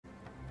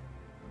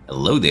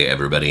Hello there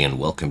everybody and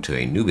welcome to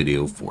a new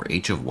video for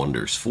Age of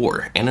Wonders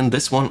 4, and in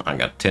this one I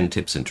got 10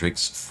 tips and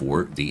tricks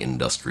for the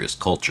Industrious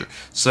culture.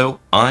 So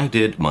I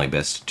did my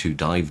best to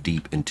dive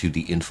deep into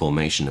the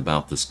information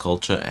about this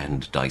culture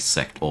and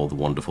dissect all the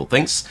wonderful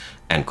things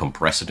and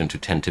compress it into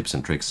 10 tips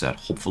and tricks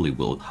that hopefully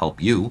will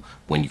help you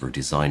when you're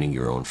designing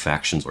your own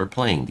factions or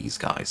playing these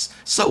guys.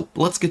 So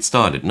let's get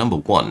started. Number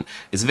one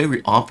is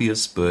very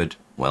obvious, but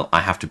well,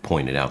 I have to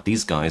point it out.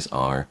 These guys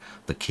are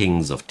the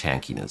kings of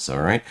tankiness,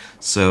 alright?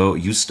 So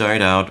you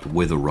start out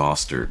with a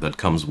roster that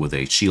comes with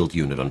a shield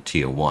unit on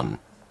tier 1.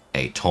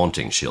 A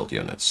taunting shield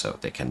unit, so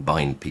they can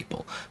bind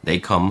people. They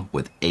come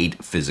with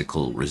 8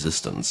 physical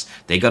resistance.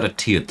 They got a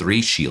tier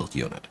 3 shield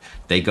unit.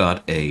 They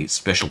got a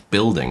special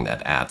building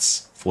that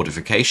adds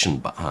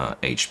fortification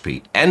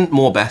HP and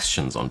more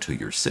bastions onto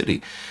your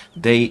city.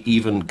 They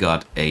even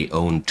got a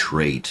own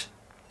trait,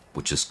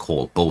 which is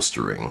called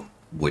bolstering,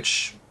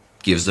 which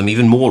gives them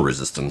even more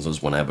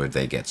resistances whenever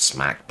they get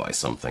smacked by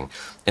something.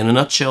 In a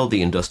nutshell,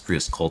 the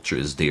Industrious culture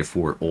is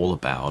therefore all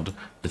about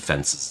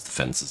defenses,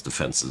 defenses,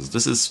 defenses.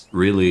 This is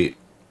really...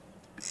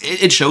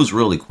 It shows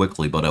really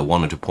quickly, but I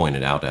wanted to point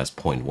it out as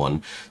point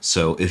 1.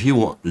 So if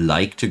you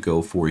like to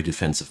go for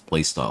defensive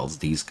playstyles,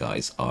 these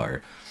guys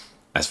are,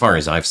 as far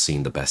as I've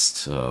seen, the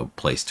best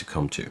place to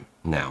come to.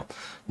 Now,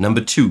 number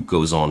 2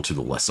 goes on to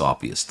the less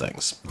obvious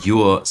things.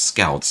 Your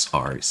scouts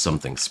are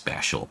something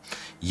special.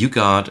 You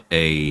got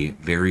a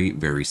very,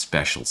 very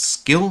special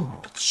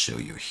skill. I'll show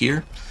you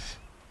here.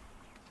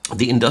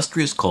 The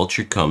Industrious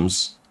culture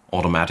comes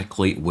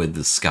automatically with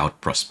the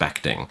scout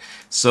prospecting.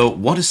 So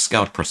what is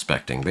scout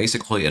prospecting?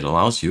 Basically, it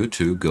allows you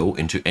to go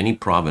into any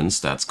province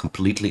that's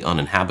completely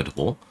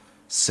uninhabitable,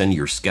 send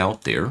your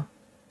scout there.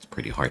 It's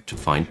pretty hard to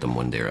find them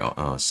when they're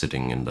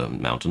sitting in the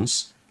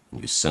mountains.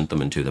 You send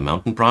them into the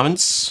mountain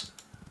province,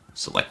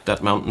 select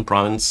that mountain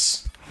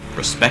province,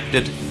 prospect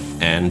it,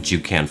 and you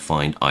can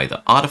find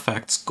either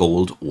artifacts,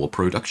 gold, or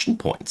production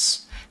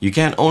points. You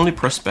can only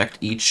prospect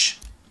each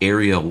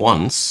area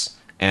once,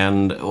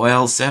 and,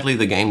 well, sadly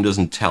the game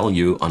doesn't tell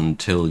you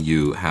until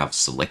you have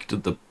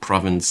selected the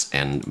province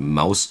and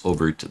mouse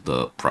over to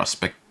the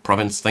prospect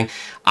province thing.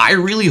 I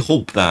really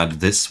hope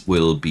that this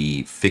will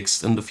be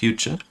fixed in the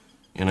future.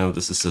 You know,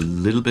 this is a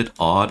little bit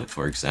odd.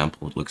 For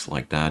example, it looks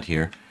like that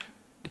here.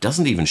 It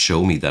doesn't even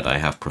show me that I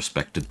have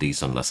prospected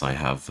these unless I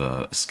have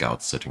a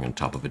scout sitting on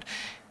top of it.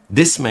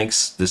 This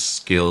makes this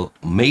skill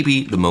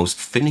maybe the most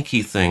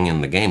finicky thing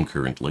in the game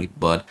currently,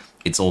 but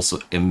it's also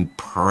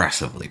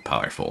impressively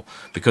powerful,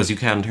 because you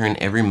can turn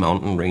every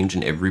mountain range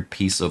and every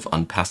piece of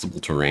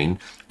unpassable terrain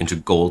into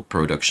gold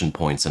production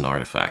points and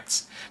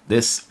artifacts.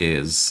 This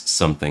is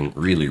something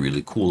really,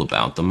 really cool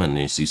about them, and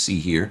as you see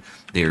here,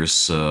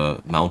 there's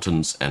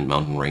mountains and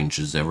mountain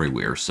ranges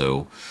everywhere,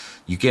 so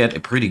you get a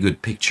pretty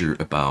good picture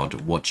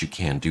about what you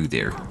can do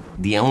there.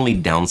 The only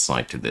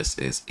downside to this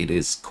is it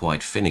is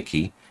quite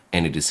finicky,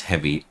 and it is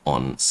heavy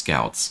on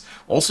scouts.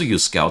 Also, your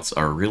scouts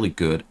are really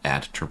good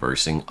at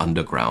traversing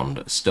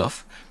underground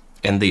stuff,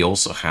 and they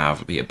also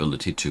have the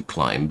ability to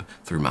climb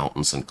through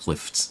mountains and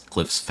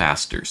cliffs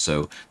faster,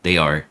 so they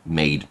are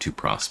made to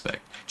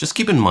prospect. Just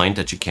keep in mind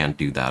that you can't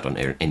do that on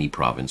any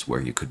province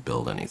where you could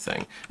build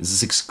anything. This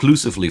is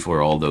exclusively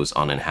for all those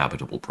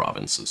uninhabitable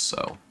provinces,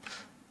 so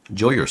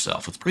enjoy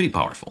yourself. It's pretty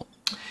powerful.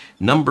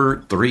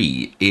 Number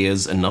 3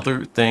 is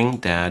another thing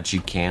that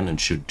you can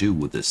and should do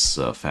with this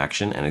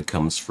faction, and it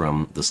comes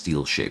from the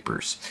Steel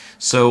Shapers.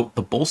 So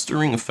the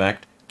bolstering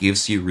effect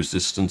gives you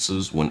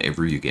resistances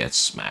whenever you get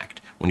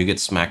smacked. When you get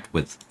smacked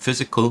with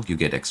physical, you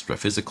get extra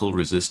physical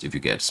resist. If you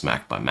get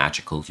smacked by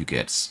magical, you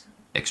get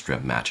extra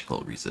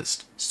magical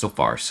resist. So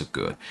far, so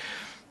good.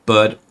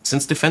 But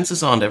since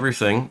defenses aren't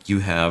everything, you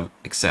have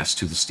access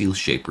to the Steel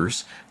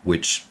Shapers,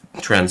 which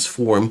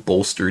transform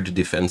bolstered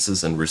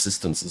defenses and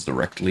resistances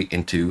directly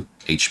into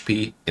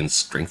HP and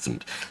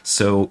strengthened.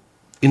 So,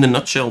 in a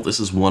nutshell, this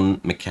is one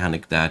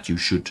mechanic that you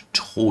should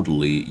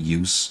totally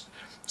use.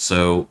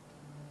 So,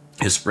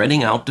 you're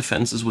spreading out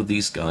defenses with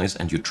these guys,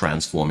 and you're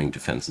transforming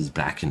defenses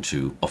back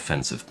into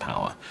offensive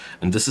power.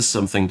 And this is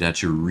something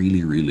that you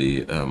really,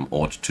 really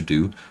ought to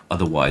do.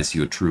 Otherwise,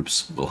 your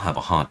troops will have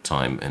a hard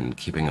time in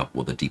keeping up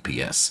with the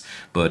DPS.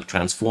 But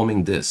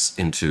transforming this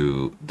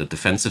into the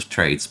defensive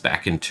traits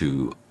back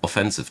into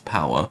offensive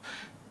power,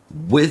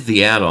 with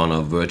the add-on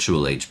of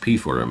virtual HP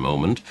for a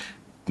moment,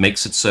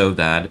 makes it so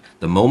that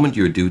the moment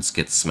your dudes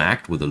get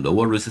smacked with the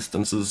lower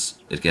resistances,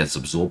 it gets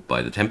absorbed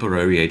by the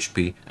temporary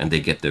HP, and they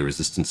get their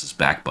resistances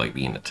back by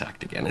being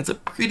attacked again. It's a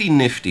pretty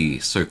nifty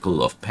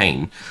circle of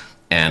pain,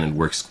 and it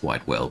works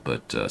quite well,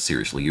 but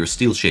seriously, your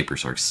Steel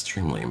Shapers are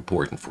extremely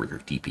important for your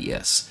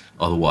DPS.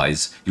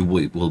 Otherwise, you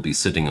will be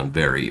sitting on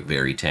very,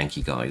 very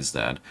tanky guys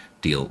that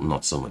deal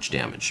not so much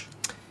damage.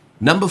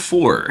 Number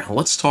 4,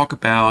 let's talk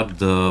about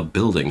the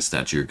buildings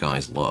that your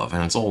guys love,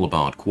 and it's all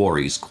about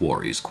quarries,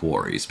 quarries,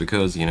 quarries,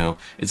 because, you know,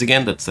 it's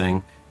again that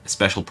thing, a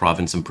special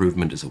province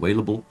improvement is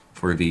available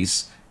for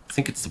these. I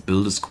think it's the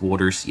Builder's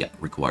Quarters, yeah,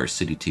 requires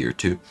City Tier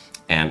 2,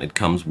 and it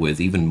comes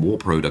with even more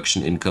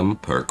production income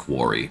per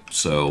quarry.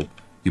 So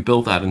you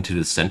build that into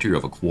the center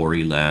of a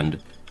quarry land,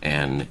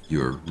 and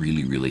you're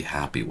really, really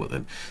happy with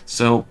it.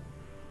 So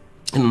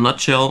in a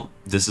nutshell,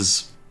 this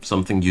is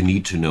something you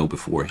need to know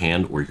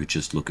beforehand, or you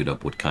just look it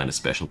up what kind of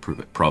special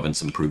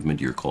province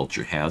improvement your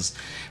culture has.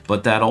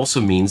 But that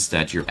also means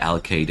that you're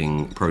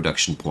allocating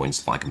production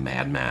points like a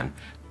madman.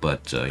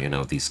 But, you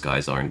know, these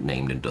guys aren't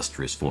named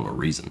Industrious for no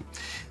reason.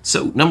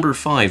 So, number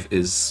 5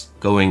 is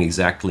going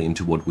exactly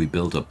into what we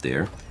built up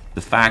there.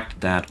 The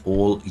fact that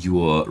all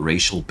your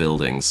racial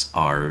buildings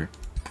are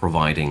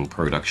providing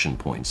production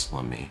points.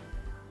 Let me...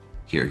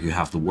 Here you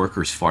have the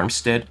workers'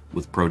 farmstead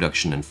with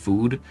production and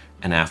food,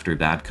 and after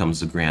that comes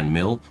the grand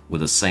mill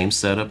with the same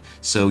setup.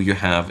 So you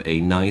have a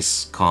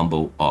nice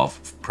combo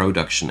of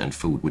production and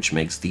food, which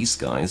makes these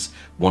guys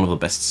one of the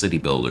best city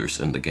builders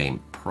in the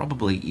game,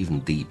 probably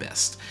even the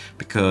best,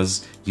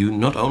 because you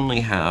not only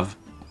have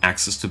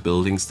access to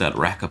buildings that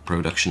rack up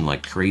production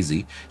like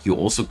crazy, you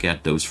also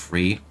get those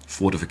free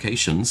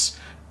fortifications,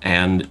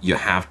 and you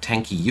have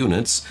tanky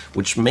units,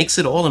 which makes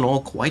it all in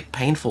all quite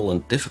painful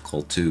and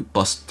difficult to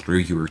bust through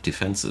your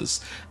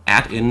defenses.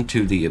 Add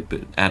to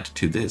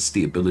this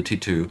the ability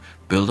to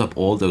build up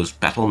all those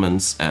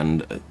battlements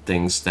and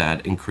things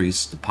that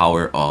increase the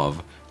power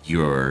of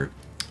your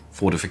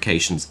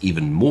fortifications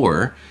even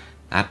more.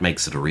 That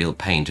makes it a real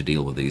pain to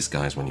deal with these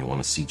guys when you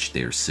want to siege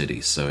their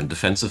cities. So in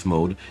defensive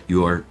mode,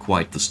 you are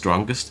quite the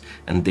strongest,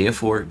 and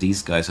therefore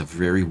these guys are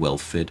very well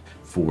fit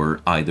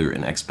for either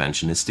an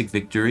expansionistic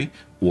victory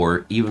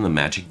or even a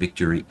magic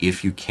victory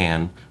if you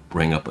can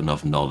bring up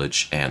enough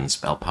knowledge and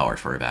spell power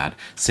for that,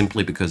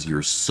 simply because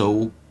you're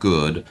so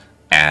good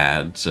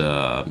at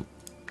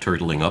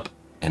turtling up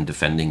and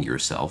defending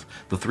yourself.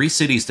 The 3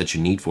 cities that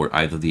you need for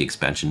either the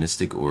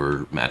expansionistic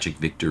or magic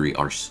victory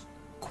are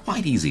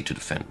quite easy to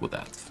defend with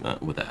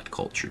that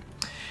culture.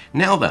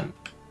 Now then,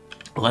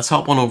 let's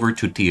hop on over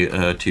to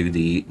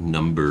the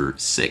number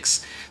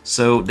 6.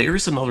 So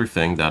there's another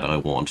thing that I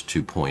want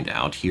to point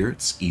out here.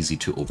 It's easy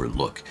to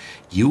overlook.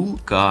 You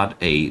got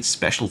a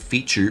special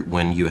feature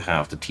when you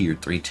have the tier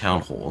 3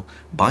 town hall.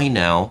 By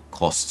now,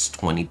 costs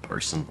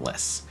 20%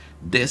 less.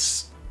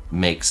 This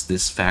makes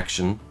this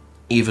faction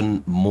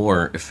even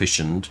more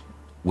efficient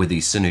with the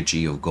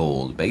synergy of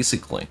gold.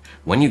 Basically,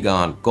 when you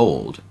got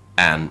gold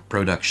and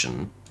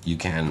production, you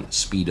can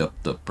speed up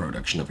the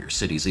production of your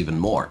cities even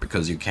more,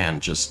 because you can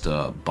just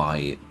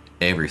buy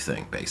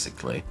everything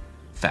basically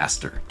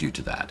faster due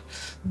to that.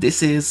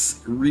 This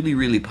is really,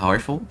 really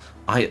powerful.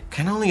 I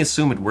can only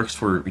assume it works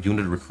for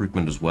unit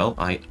recruitment as well.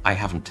 I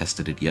haven't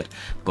tested it yet,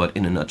 but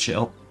in a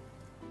nutshell,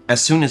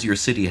 as soon as your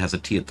city has a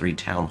tier 3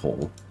 town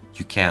hall,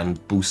 you can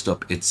boost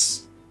up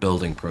its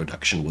building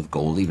production with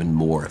gold even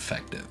more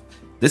effective.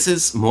 This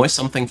is more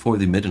something for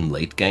the mid and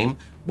late game,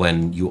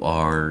 when you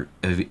are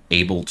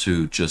able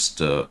to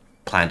just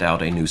plant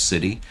out a new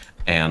city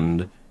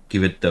and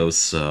give it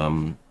those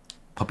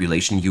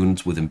population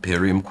units with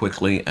Imperium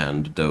quickly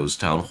and those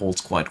town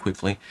halls quite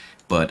quickly.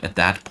 But at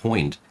that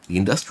point, the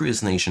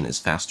Industrious Nation is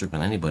faster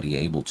than anybody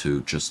able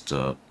to just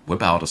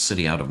whip out a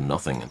city out of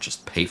nothing and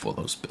just pay for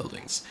those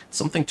buildings. It's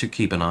something to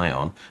keep an eye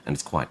on, and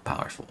it's quite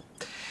powerful.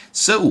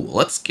 So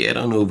let's get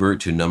on over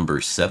to number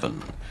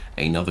 7.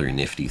 Another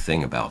nifty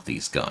thing about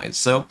these guys.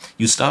 So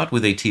you start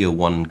with a tier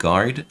 1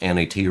 guard and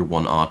a tier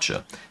 1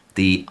 archer.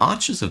 The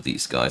archers of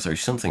these guys are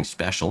something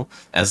special,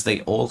 as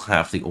they all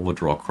have the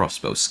overdraw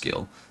crossbow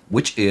skill,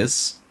 which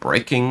is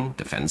breaking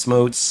defense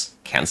modes,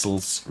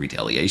 cancels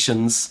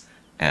retaliations,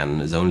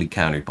 and is only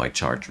countered by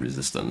charge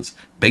resistance.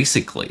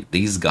 Basically,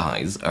 these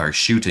guys are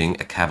shooting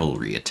a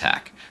cavalry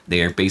attack.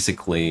 They are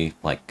basically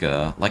like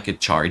a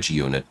charge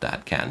unit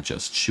that can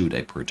just shoot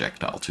a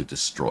projectile to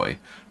destroy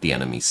the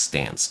enemy's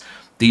stance.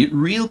 The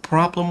real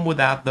problem with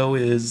that, though,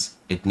 is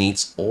it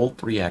needs all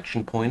 3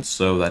 action points,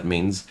 so that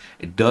means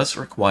it does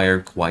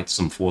require quite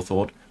some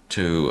forethought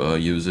to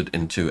use it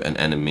into an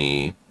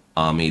enemy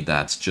army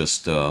that's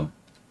just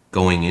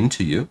going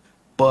into you,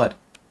 but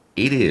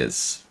it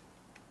is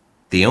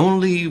the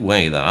only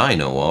way that I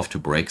know of to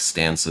break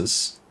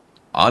stances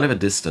out of a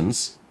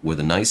distance with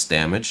a nice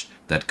damage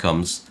that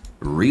comes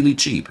really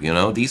cheap. You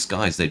know, these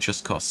guys, they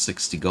just cost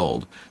 60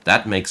 gold.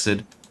 That makes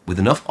it, with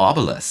enough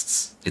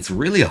obelisks, it's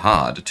really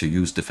hard to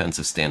use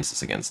defensive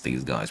stances against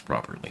these guys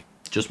properly.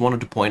 Just wanted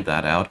to point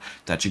that out,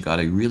 that you got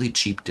a really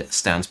cheap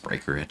stance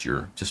breaker at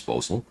your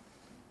disposal.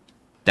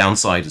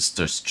 Downside is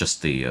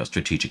just the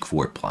strategic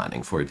forward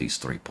planning for these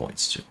 3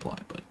 points to apply,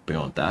 but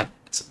beyond that,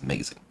 it's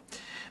amazing.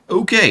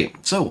 Okay,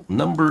 so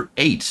number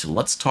 8,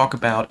 let's talk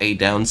about a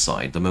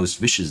downside, the most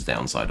vicious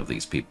downside of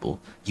these people.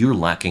 You're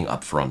lacking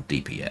upfront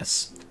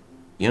DPS.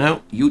 You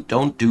know, you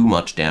don't do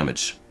much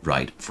damage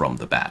right from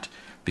the bat,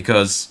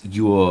 because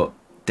your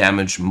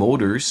damage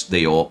motors,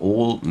 they are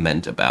all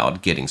meant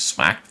about getting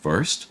smacked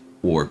first,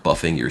 or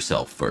buffing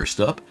yourself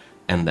first up,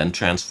 and then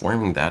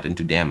transforming that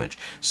into damage.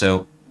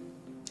 So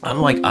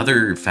Unlike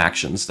other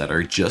factions that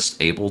are just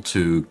able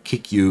to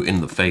kick you in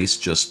the face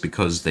just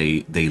because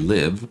they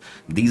live,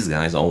 these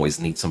guys always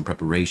need some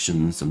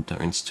preparation, some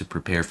turns to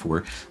prepare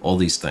for, all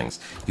these things.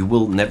 You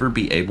will never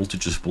be able to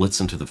just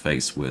blitz into the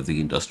face with the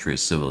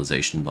Industrious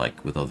civilization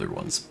like with other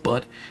ones.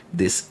 But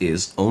this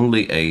is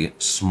only a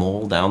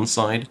small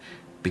downside,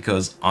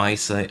 because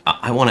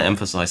I want to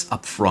emphasize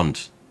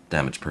upfront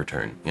damage per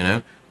turn, you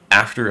know?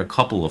 After a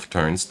couple of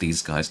turns,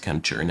 these guys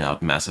can churn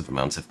out massive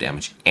amounts of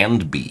damage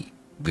and be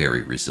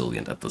very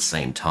resilient at the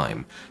same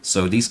time.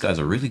 So these guys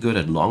are really good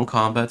at long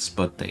combats,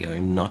 but they are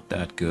not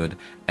that good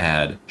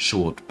at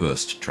short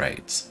burst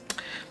trades.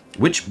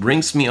 Which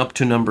brings me up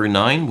to number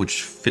 9,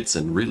 which fits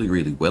in really,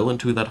 really well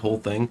into that whole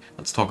thing.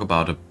 Let's talk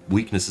about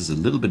weaknesses a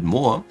little bit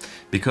more,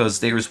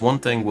 because there is one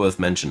thing worth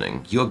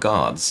mentioning. Your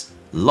gods,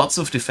 lots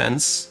of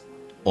defense,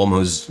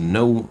 almost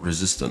no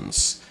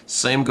resistance.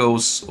 Same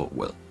goes, oh,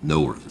 well,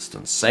 no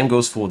resistance. Same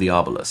goes for the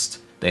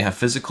obelisk. They have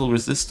physical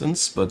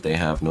resistance, but they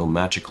have no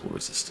magical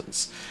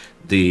resistance.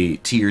 The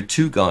tier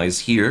 2 guys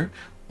here,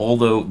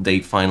 although they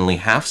finally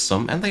have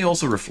some, and they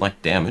also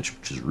reflect damage,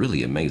 which is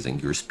really amazing.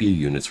 Your spear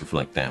units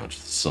reflect damage.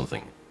 It's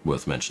something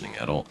worth mentioning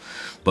at all.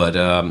 But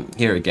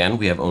here again,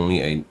 we have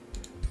only a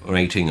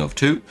rating of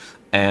 2,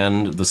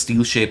 and the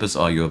steel shapers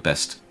are your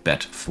best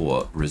bet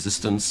for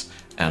resistance,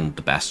 and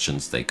the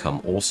bastions, they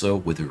come also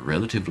with a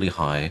relatively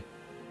high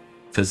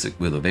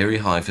with a very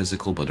high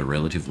physical but a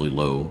relatively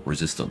low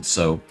resistance.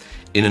 So,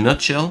 in a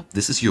nutshell,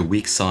 this is your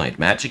weak side.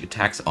 Magic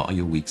attacks are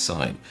your weak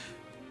side.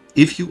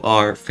 If you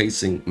are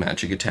facing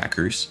magic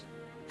attackers,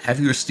 have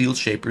your steel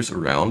shapers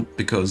around,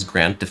 because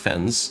grant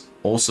defense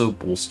also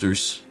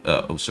bolsters.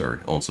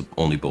 Also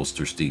only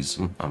bolsters these.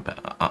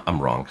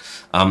 I'm wrong.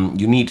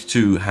 You need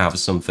to have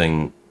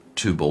something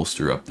to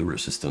bolster up the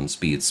resistance,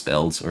 be it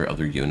spells or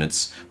other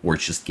units, or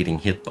just getting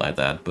hit by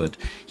that. But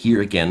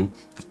here again,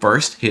 the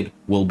first hit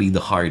will be the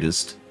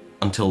hardest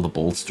until the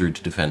bolstered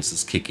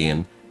defenses kick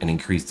in and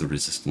increase the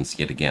resistance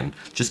yet again.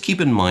 Just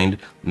keep in mind,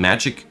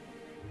 magic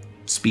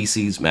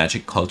species,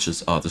 magic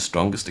cultures are the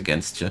strongest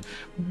against you,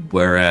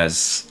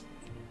 whereas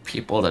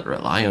people that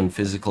rely on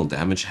physical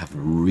damage have a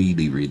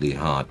really, really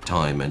hard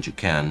time, and you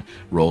can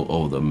roll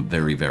over them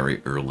very,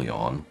 very early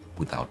on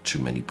without too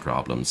many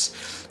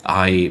problems.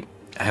 I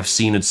have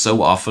seen it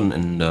so often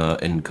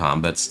in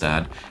combats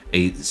that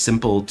a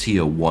simple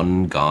tier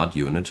 1 god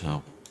unit,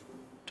 don't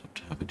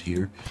have it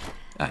here,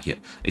 here,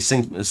 a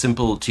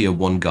simple tier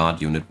 1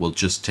 god unit will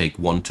just take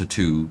 1 to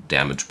 2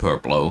 damage per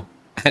blow,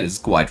 and it's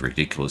quite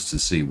ridiculous to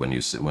see when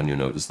you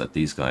notice that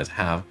these guys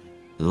have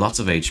lots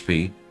of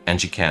HP,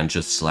 and you can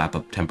just slap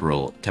up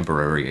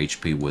temporary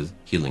HP with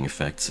healing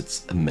effects.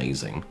 It's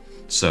amazing.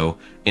 So,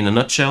 in a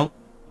nutshell,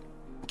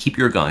 keep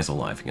your guys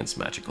alive against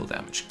magical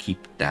damage.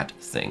 Keep that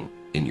thing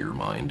in your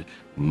mind.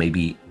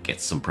 Maybe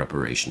get some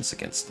preparations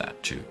against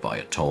that too,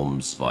 via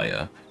tomes,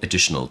 via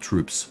additional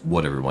troops,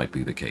 whatever might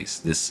be the case.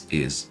 This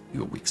is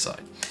your weak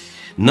side.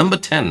 Number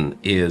 10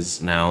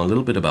 is now a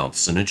little bit about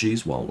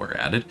synergies while we're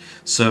at it.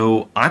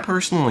 So I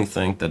personally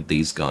think that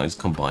these guys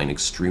combine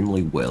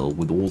extremely well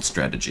with all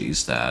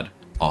strategies that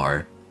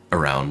are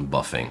around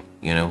buffing.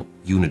 You know,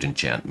 unit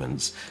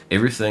enchantments,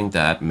 everything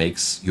that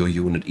makes your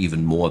unit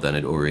even more than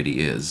it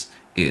already is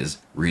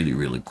really,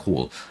 really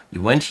cool.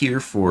 You went here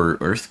for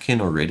Earthkin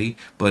already,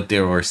 but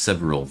there are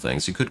several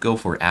things. You could go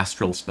for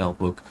Astral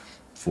Spellbook,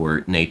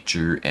 for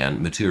Nature and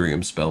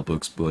Materium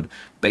Spellbooks, but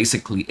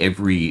basically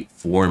every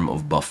form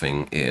of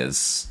buffing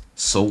is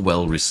so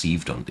well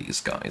received on these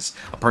guys.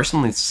 I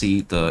personally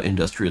see the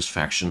Industrious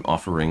faction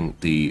offering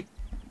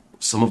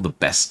some of the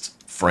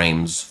best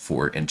frames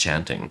for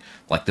enchanting,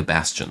 like the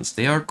Bastions.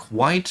 They are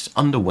quite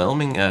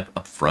underwhelming at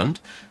upfront.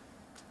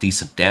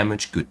 Decent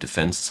damage, good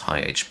defense,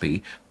 high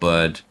HP,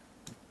 but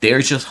they're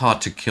just hard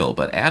to kill.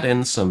 But add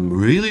in some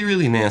really,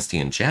 really nasty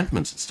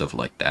enchantments and stuff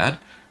like that,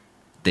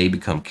 they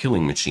become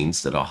killing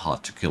machines that are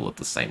hard to kill at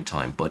the same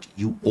time. But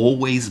you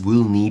always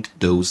will need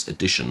those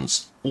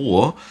additions.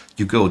 Or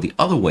you go the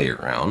other way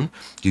around,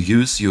 you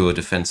use your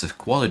defensive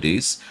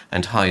qualities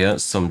and hire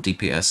some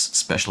DPS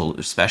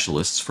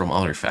specialists from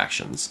other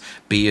factions,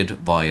 be it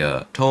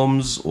via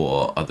tomes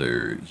or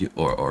other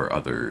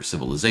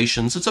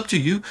civilizations. It's up to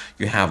you.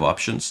 You have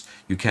options.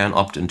 You can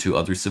opt into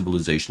other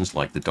civilizations,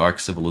 like the Dark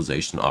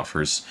Civilization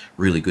offers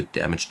really good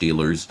damage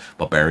dealers.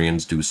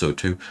 Barbarians do so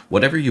too.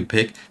 Whatever you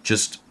pick,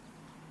 just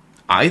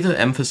either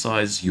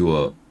emphasize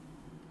your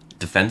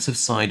defensive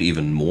side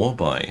even more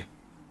by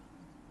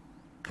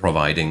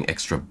providing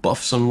extra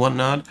buffs and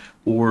whatnot,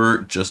 or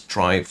just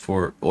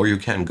or you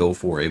can go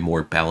for a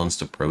more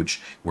balanced approach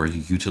where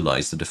you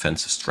utilize the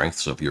defensive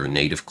strengths of your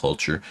native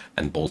culture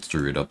and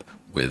bolster it up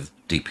with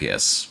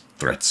DPS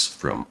threats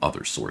from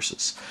other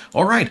sources.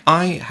 Alright,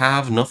 I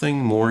have nothing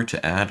more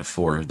to add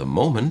for the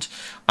moment.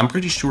 I'm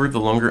pretty sure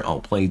the longer I'll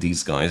play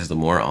these guys, the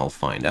more I'll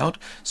find out,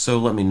 so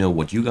let me know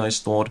what you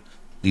guys thought.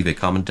 Leave a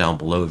comment down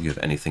below if you have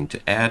anything to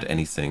add,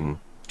 anything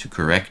to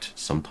correct.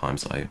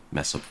 Sometimes I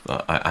miss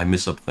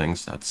up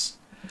things. That's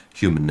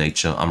human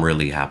nature. I'm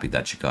really happy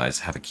that you guys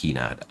have a keen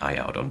eye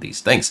out on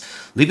these things.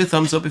 Leave a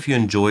thumbs up if you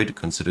enjoyed.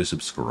 Consider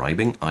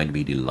subscribing. I'd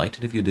be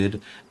delighted if you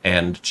did.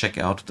 And check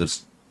out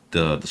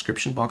the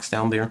description box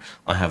down there.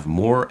 I have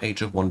more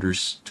Age of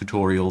Wonders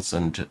tutorials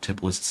and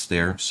tip lists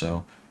there,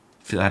 so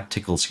if that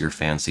tickles your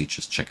fancy,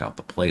 just check out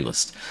the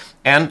playlist.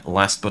 And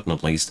last but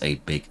not least, a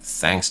big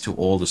thanks to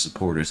all the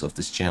supporters of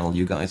this channel.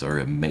 You guys are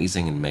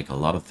amazing and make a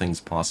lot of things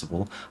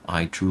possible.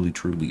 I truly,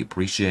 truly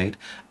appreciate.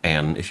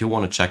 And if you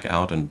want to check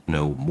out and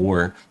know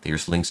more,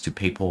 there's links to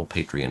PayPal,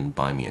 Patreon,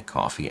 Buy Me a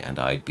Coffee, and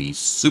I'd be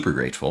super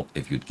grateful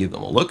if you'd give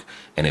them a look.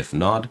 And if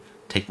not,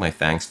 take my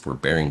thanks for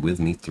bearing with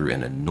me through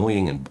an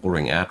annoying and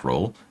boring ad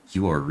roll.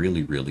 You are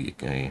really, really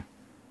a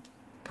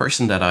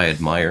person that I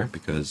admire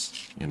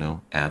because, you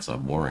know, ads are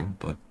boring,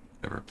 but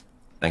whatever.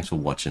 Thanks for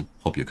watching.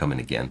 Hope you're coming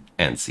again,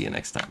 and see you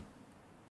next time.